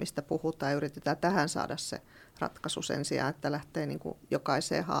asia, mistä puhutaan ja yritetään tähän saada se ratkaisu sen sijaan, että lähtee niin kuin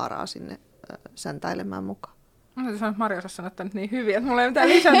jokaiseen haaraa sinne säntäilemään mukaan. Mä täytyy sanoa, että Marja osaa sanoa nyt niin hyvin, että mulla ei mitään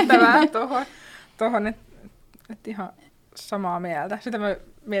lisättävää tuohon että ihan samaa mieltä. Sitä mä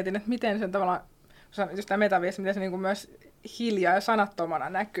mietin, että miten sen tavallaan, jos tämä metaviesti, miten se niin kuin myös hiljaa ja sanattomana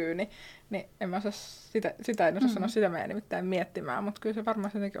näkyy, niin en mä osaa sitä en osaa sanoa, sitä mä en nimittäin miettimään, mutta kyllä se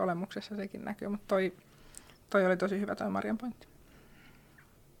varmaan jotenkin olemuksessa sekin näkyy, mutta toi oli tosi hyvä toi Marjan pointti.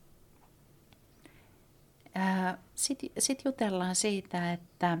 Sitten jutellaan siitä,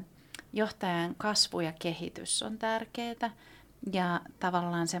 että johtajan kasvu ja kehitys on tärkeää ja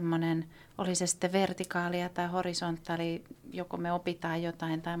tavallaan semmoinen, oli se sitten vertikaalia tai horisontaali, joko me opitaan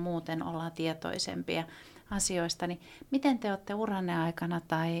jotain tai muuten ollaan tietoisempia asioista, niin miten te olette uranne aikana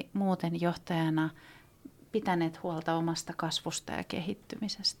tai muuten johtajana pitäneet huolta omasta kasvusta ja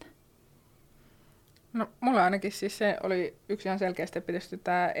kehittymisestä? No mulla ainakin siis se oli yksi ihan selkeästi pidetty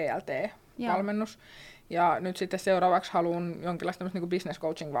tämä ELT-valmennus. Ja nyt sitten seuraavaksi haluan jonkinlaista niin kuin business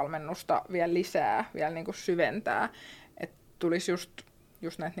coaching-valmennusta vielä lisää, vielä niin kuin syventää, että tulisi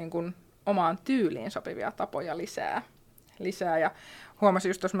just näitä niin kuin omaan tyyliin sopivia tapoja lisää. Ja huomasin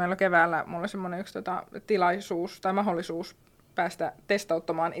just tuossa meillä keväällä, mulla oli semmoinen yksi tilaisuus tai mahdollisuus päästä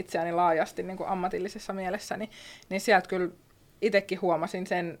testauttamaan itseäni laajasti niin kuin ammatillisessa mielessä, niin sieltä kyllä itsekin huomasin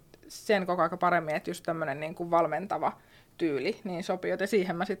sen koko ajan paremmin, että just tämmöinen niin kuin valmentava tyyli niin sopii, joten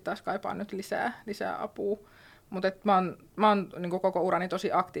siihen mä sitten taas kaipaan nyt lisää apua. Mutta mä oon niin kuin koko urani tosi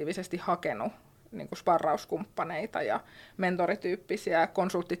aktiivisesti hakenut niin kuin sparrauskumppaneita ja mentorityyppisiä,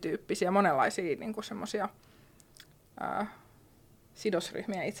 konsulttityyppisiä, monenlaisia niin kuin semmoisia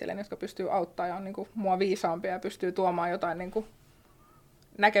sidosryhmiä itselleni, jotka pystyy auttamaan ja on niin kuin mua viisaampia ja pystyy tuomaan jotain, niin kuin,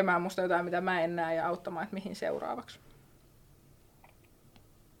 näkemään musta jotain, mitä mä en näe ja auttamaan, että mihin seuraavaksi.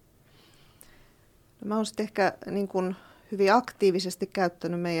 No mä oon sitten ehkä niin kuin hyvin aktiivisesti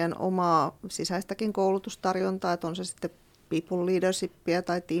käyttänyt meidän omaa sisäistäkin koulutustarjontaa, että on se sitten people leadershipia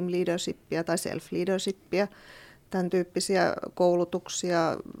tai team leadershipia tai self leadershipia, tämän tyyppisiä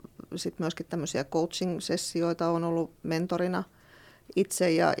koulutuksia. Sitten myöskin tämmöisiä coaching-sessioita on ollut mentorina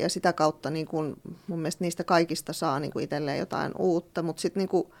itse ja sitä kautta niin kun mun mielestä niistä kaikista saa niin kun itselleen jotain uutta, mutta sitten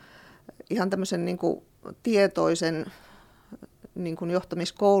niin ihan tämmöisen niin kun tietoisen niin kun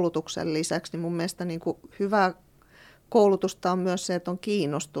johtamiskoulutuksen lisäksi niin mun mielestä niin kun hyvää koulutusta on myös se, että on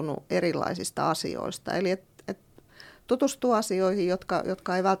kiinnostunut erilaisista asioista. Eli tutustuu asioihin,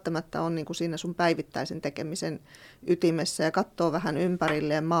 jotka ei välttämättä ole niin kuin siinä sun päivittäisen tekemisen ytimessä ja katsoo vähän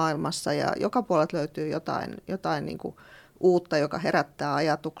ympärilleen maailmassa. Ja joka puolelta löytyy jotain niin kuin uutta, joka herättää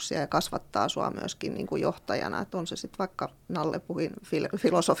ajatuksia ja kasvattaa sua myöskin niin kuin johtajana. Että on se sitten vaikka Nalle Puhin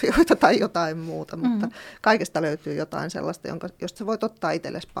filosofioita tai jotain muuta, mutta kaikesta löytyy jotain sellaista, josta sä voit ottaa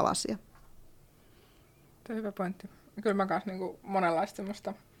itsellesi palasia. Tämä on hyvä pointti. Kyllä mä kanssa niin monenlaista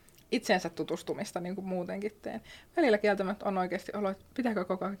semmoista itsensä tutustumista niin kuin muutenkin teen. Välillä kieltämättä on oikeasti olo, että pitääkö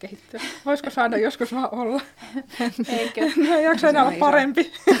koko ajan kehittyä. Voisiko saada joskus vaan olla? Eikö? No ei jaksa enää olla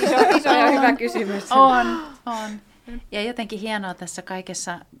parempi. Iso ja hyvä kysymys. On. Ja jotenkin hienoa tässä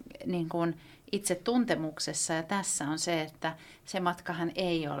kaikessa niin kuin itse tuntemuksessa ja tässä on se, että se matkahan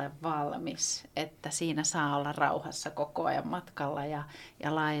ei ole valmis, että siinä saa olla rauhassa koko ajan matkalla ja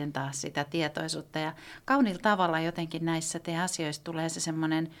laajentaa sitä tietoisuutta. Ja kauniilla tavalla jotenkin näissä teidän asioissa tulee se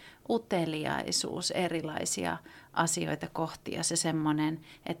semmoinen uteliaisuus erilaisia asioita kohti ja se semmoinen,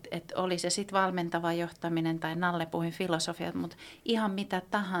 että oli se sitten valmentava johtaminen tai Nalle Puhin filosofiat, mutta ihan mitä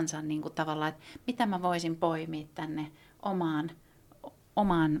tahansa niin kuin tavallaan, että mitä mä voisin poimia tänne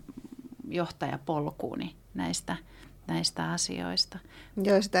omaan johtajapolkuuni näistä asioista.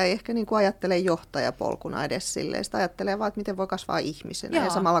 Joo, sitä ei ehkä niin kuin ajattele johtajapolkuna edes silleen. Sitä ajattelee vaan, että miten voi kasvaa ihmisenä. Joo. Ja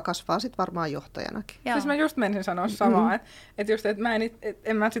samalla kasvaa sitten varmaan johtajanakin. Joo. Siis mä just menisin sanoa samaa, että mä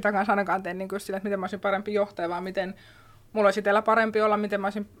en mä sitä kanssa ainakaan tee niin kuin sillä, että miten mä olisin parempi johtaja, vaan miten mulla olisi itsellä parempi olla, miten mä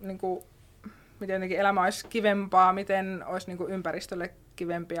olisin, niin kuin, miten elämä olisi kivempaa, miten olisi niin kuin ympäristölle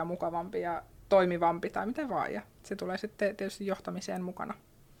kivempi ja mukavampi ja toimivampi tai miten vaan. Ja se tulee sitten tietysti johtamiseen mukana.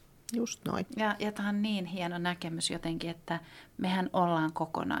 Just noin. Ja tämä on niin hieno näkemys jotenkin, että mehän ollaan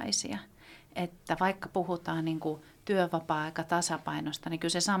kokonaisia. Että vaikka puhutaan niin kuin työvapaa-aika tasapainosta, niin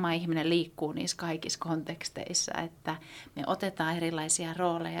kyllä se sama ihminen liikkuu niissä kaikissa konteksteissa, että me otetaan erilaisia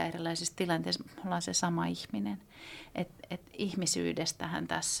rooleja erilaisissa tilanteissa, me ollaan se sama ihminen. Et ihmisyydestähän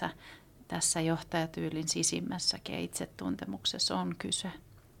tässä johtajatyylin sisimmässäkin ja itsetuntemuksessa on kyse.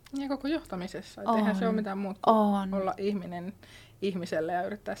 Ja koko johtamisessa. Eihän se ole mitään muuta kuin olla ihminen ihmiselle ja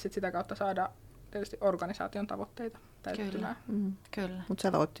yrittää sitä kautta saada tietysti organisaation tavoitteita täyttymään. Kyllä. Mutta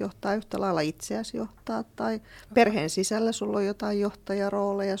sä voit johtaa yhtä lailla itseäsi johtaa tai perheen sisällä sulla on jotain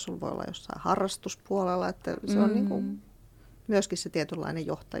johtajarooleja, sulla voi olla jossain harrastuspuolella, että se on niinku myöskin se tietynlainen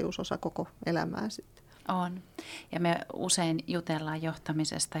johtajuus osa koko elämää sitten. On. Ja me usein jutellaan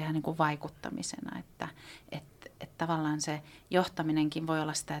johtamisesta ihan niin kuin vaikuttamisena, että tavallaan se johtaminenkin voi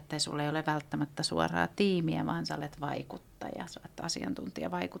olla sitä, että sulla ei ole välttämättä suoraa tiimiä, vaan sä olet vaikuttaja, sä olet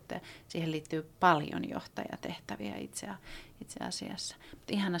asiantuntijavaikuttaja. Siihen liittyy paljon johtajatehtäviä itse asiassa.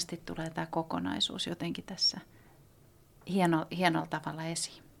 Mutta ihanasti tulee tämä kokonaisuus jotenkin tässä hienolla tavalla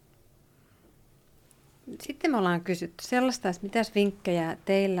esiin. Sitten me ollaan kysytty sellaista, että mitäs vinkkejä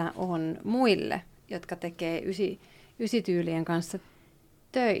teillä on muille, jotka tekee ysityylien kanssa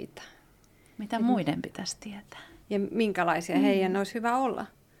töitä? Mitä muiden pitäisi tietää? Ja minkälaisia heidän olisi hyvä olla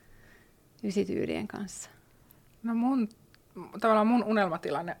ysityylien kanssa? No tavallaan mun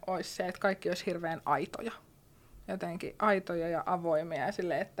unelmatilanne olisi se, että kaikki olisi hirveän aitoja. Jotenkin aitoja ja avoimia ja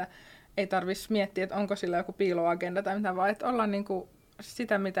silleen, että ei tarvitsisi miettiä, että onko sillä joku piiloagenda tai mitä, vaan että ollaan niinku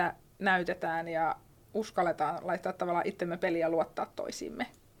sitä, mitä näytetään ja uskalletaan laittaa tavallaan itsemme peliä ja luottaa toisiimme.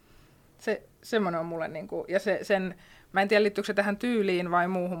 Semmoinen on mulle, niinku, ja mä en tiedä liittyykö se tähän tyyliin vai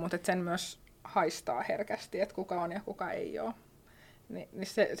muuhun, mutta sen myös haistaa herkästi, että kuka on ja kuka ei ole. Niin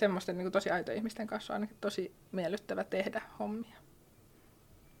semmoisten niin tosi aitojen ihmisten kanssa on ainakin tosi miellyttävä tehdä hommia.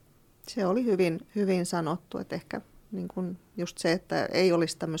 Se oli hyvin, hyvin sanottu, että ehkä niin kuin just se, että ei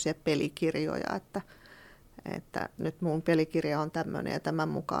olisi tämmöisiä pelikirjoja, että nyt mun pelikirja on tämmöinen ja tämän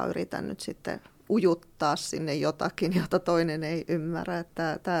mukaan yritän nyt sitten ujuttaa sinne jotakin, jota toinen ei ymmärrä.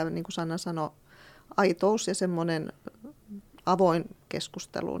 Että tämä, niin kuin Sanna sanoi, aitous ja semmoinen avoin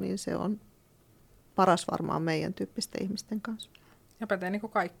keskustelu, niin se on paras varmaan meidän tyyppisten ihmisten kanssa. Ja pätee niin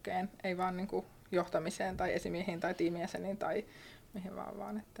kuin kaikkeen, ei vaan niin kuin johtamiseen tai esimiehiin tai tiimijäseniin tai mihin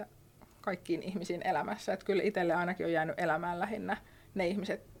vaan, että kaikkiin ihmisiin elämässä. Että kyllä itselle ainakin on jäänyt elämään lähinnä ne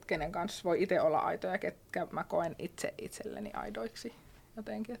ihmiset, kenen kanssa voi itse olla aitoja, ketkä mä koen itse itselleni aidoiksi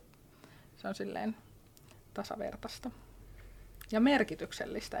jotenkin. Se on silleen tasavertaista. Ja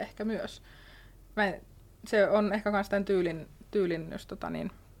merkityksellistä ehkä myös. Se on ehkä myös tämän tyylin jos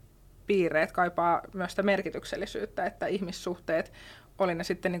piirreet kaipaa myös sitä merkityksellisyyttä, että ihmissuhteet, oli ne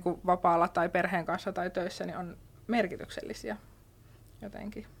sitten niin kuin vapaalla tai perheen kanssa tai töissä, niin on merkityksellisiä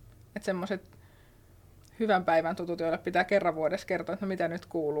jotenkin. Että semmoiset hyvän päivän tutut, joille pitää kerran vuodessa kertoa, että no mitä nyt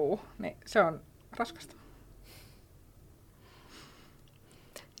kuuluu, niin se on raskasta.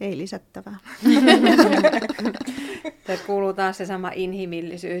 Ei lisättävää. Tässä kuuluu taas se sama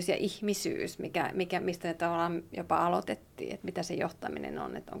inhimillisyys ja ihmisyys, mistä me tavallaan jopa aloitettiin, että mitä se johtaminen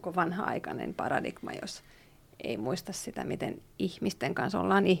on, että onko vanha-aikainen paradigma, jos ei muista sitä, miten ihmisten kanssa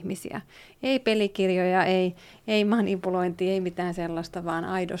ollaan ihmisiä. Ei pelikirjoja, ei manipulointia, ei mitään sellaista, vaan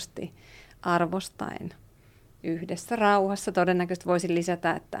aidosti arvostaen yhdessä rauhassa. Todennäköisesti voisin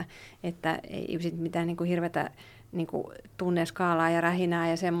lisätä, että ei mitään niin kuin hirveätä niin kuin tunneskaalaa ja rähinää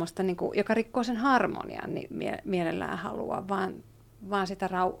ja semmoista, niin kuin, joka rikkoo sen harmonian, niin mielellään haluaa, vaan sitä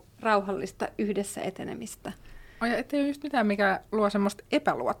rauhallista yhdessä etenemistä. Ja ettei ole just mitään, mikä luo semmoista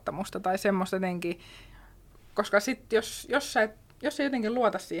epäluottamusta tai semmoista jotenkin, koska sitten jos ei jotenkin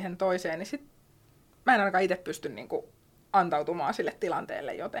luota siihen toiseen, niin sit mä en ainakaan itse pysty niinku antautumaan sille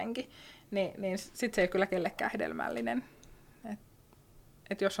tilanteelle jotenkin, niin sitten se ei ole kyllä kellekään hedelmällinen.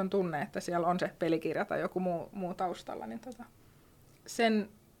 Et jos on tunne, että siellä on se pelikirja tai joku muu taustalla, niin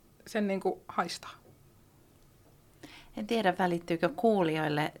sen niinku haistaa. En tiedä, välittyykö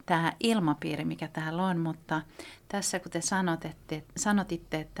kuulijoille tämä ilmapiiri, mikä täällä on, mutta tässä kun te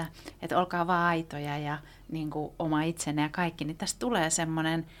sanotitte, että olkaa vaan aitoja ja niin kuin oma itsenne ja kaikki, niin tästä tulee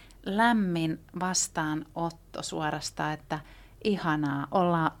semmoinen lämmin vastaanotto suorastaan, että ihanaa,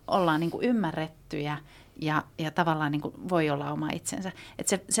 ollaan niin kuin ymmärrettyjä ja tavallaan niin kuin voi olla oma itsensä.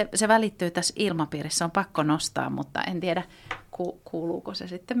 Että se välittyy tässä ilmapiirissä, on pakko nostaa, mutta en tiedä kuuluuko se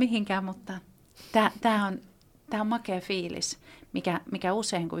sitten mihinkään, mutta tämä on makea fiilis, mikä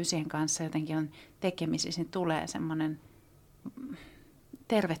usein kun ysien kanssa jotenkin on tekemisissä, niin tulee semmoinen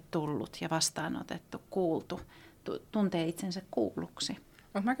tervetullut ja vastaanotettu, kuultu, tuntee itsensä kuulluksi.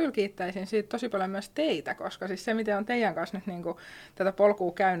 Mutta mä kyllä kiittäisin siitä tosi paljon myös teitä, koska siis se, miten on teidän kanssa nyt niinku tätä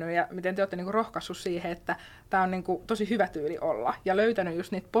polkua käynyt ja miten te olette niinku rohkaissut siihen, että tämä on niinku tosi hyvä tyyli olla ja löytänyt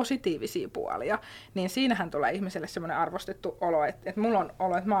just niitä positiivisia puolia, niin siinähän tulee ihmiselle semmoinen arvostettu olo, että mulla on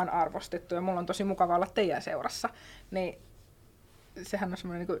olo, että mä oon arvostettu ja mulla on tosi mukava olla teidän seurassa. Niin sehän on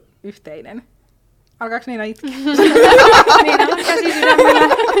semmoinen niinku yhteinen. Alkaako Niina itkeä? Niina on käsi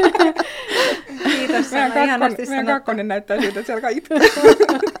sydämellä. Kiitos. Meidän kakkonen näyttää siltä, että se alkaa itkeä.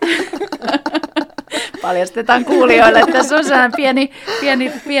 Paljastetaan kuulijoille, että tässä on sellainen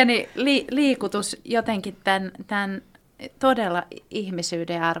pieni liikutus jotenkin tämän todella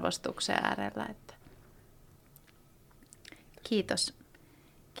ihmisyyden ja arvostuksen äärellä. Että.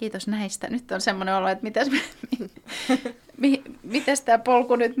 Kiitos näistä. Nyt on semmoinen olo, että mitäs tämä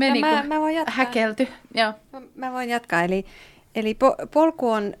polku nyt meni, kun mä voin häkelty. Joo. Mä voin jatkaa. Eli polku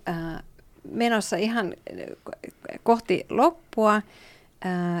on menossa ihan kohti loppua.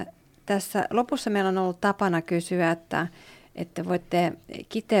 Tässä lopussa meillä on ollut tapana kysyä, että voitte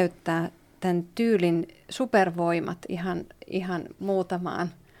kiteyttää tämän tyylin supervoimat ihan muutamaan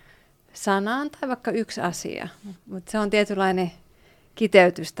sanaan tai vaikka yksi asia. Mutta se on tietynlainen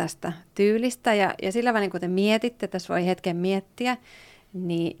kiteytys tästä tyylistä ja sillä välin kun te mietitte, tässä voi hetken miettiä,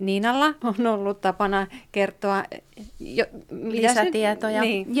 niin Niinalla on ollut tapana kertoa lisätietoja.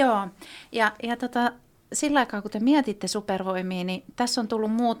 Niin. Joo. Ja sillä aikaa, kun te mietitte supervoimia, niin tässä on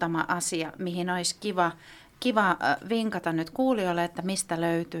tullut muutama asia, mihin olisi kiva vinkata nyt kuulijoille, että mistä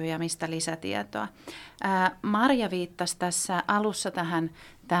löytyy ja mistä lisätietoa. Marja viittasi tässä alussa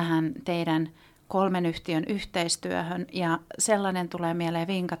tähän teidän 3 yhtiön yhteistyöhön, ja sellainen tulee mieleen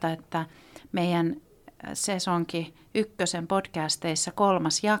vinkata, että meidän sesonki 1 podcasteissa 3.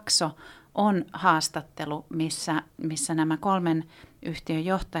 jakso on haastattelu, missä nämä 3 yhtiön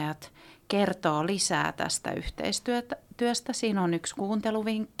johtajat kertoo lisää tästä yhteistyöstä. Siinä on yksi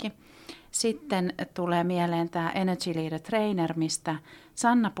kuunteluvinkki. Sitten tulee mieleen tämä Energy Leader Trainer, mistä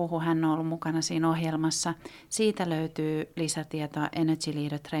Sanna puhui, hän on ollut mukana siinä ohjelmassa. Siitä löytyy lisätietoa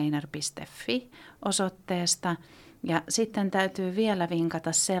energyleadertrainer.fi osoitteesta. Ja sitten täytyy vielä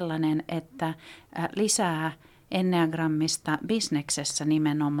vinkata sellainen, että lisää Enneagrammista bisneksessä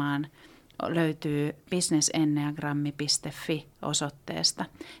nimenomaan löytyy businessenneagrammi.fi osoitteesta.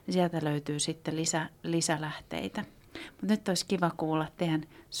 Sieltä löytyy sitten lisälähteitä. Mutta nyt olisi kiva kuulla teidän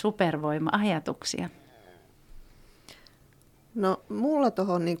supervoima-ajatuksia. No mulla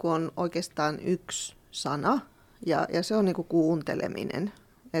tuohon niinku on oikeastaan yksi sana ja se on niinku kuunteleminen.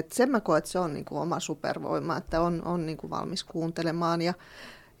 Et sen mä koen, että se on niinku oma supervoima, että on niinku valmis kuuntelemaan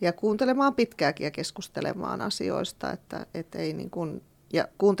ja kuuntelemaan pitkääkin ja keskustelemaan asioista, että ei niinku, ja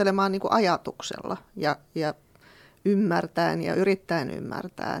kuuntelemaan niinku ajatuksella ja ymmärtäen ja yrittäen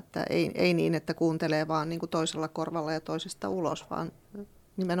ymmärtää, että ei niin, että kuuntelee vaan niinku toisella korvalla ja toisesta ulos, vaan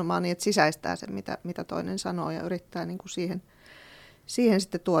nimenomaan niin, että sisäistää sen, mitä toinen sanoo ja yrittää niinku siihen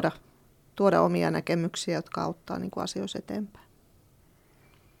sitten tuoda omia näkemyksiä, jotka auttaa niinku asioissa eteenpäin.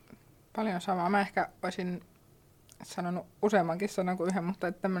 Paljon samaa. Mä ehkä olisin sanonut useammankin sanan kuin yhden, mutta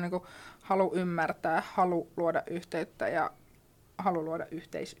että tämmöinen kuin halu ymmärtää, halu luoda yhteyttä ja halu luoda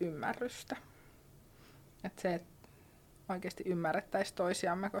yhteisymmärrystä. Että se, että oikeasti ymmärrettäisiin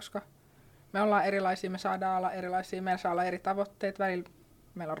toisiamme, koska me ollaan erilaisia, me saadaan olla erilaisia, meillä saa olla eri tavoitteet, välillä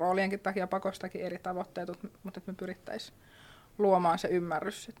meillä on roolienkin takia pakostakin eri tavoitteet, mutta että me pyrittäisiin luomaan se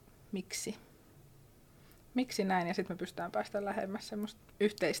ymmärrys, että miksi näin, ja sitten me pystytään päästä lähemmäs semmoista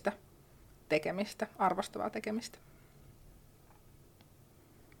yhteistä tekemistä, arvostavaa tekemistä.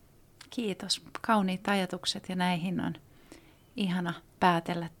 Kiitos. Kauniit ajatukset, ja näihin on ihana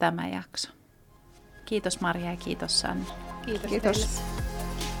päätellä tämä jakso. Kiitos Marja ja kiitos Sanna. Kiitos. Kiitos.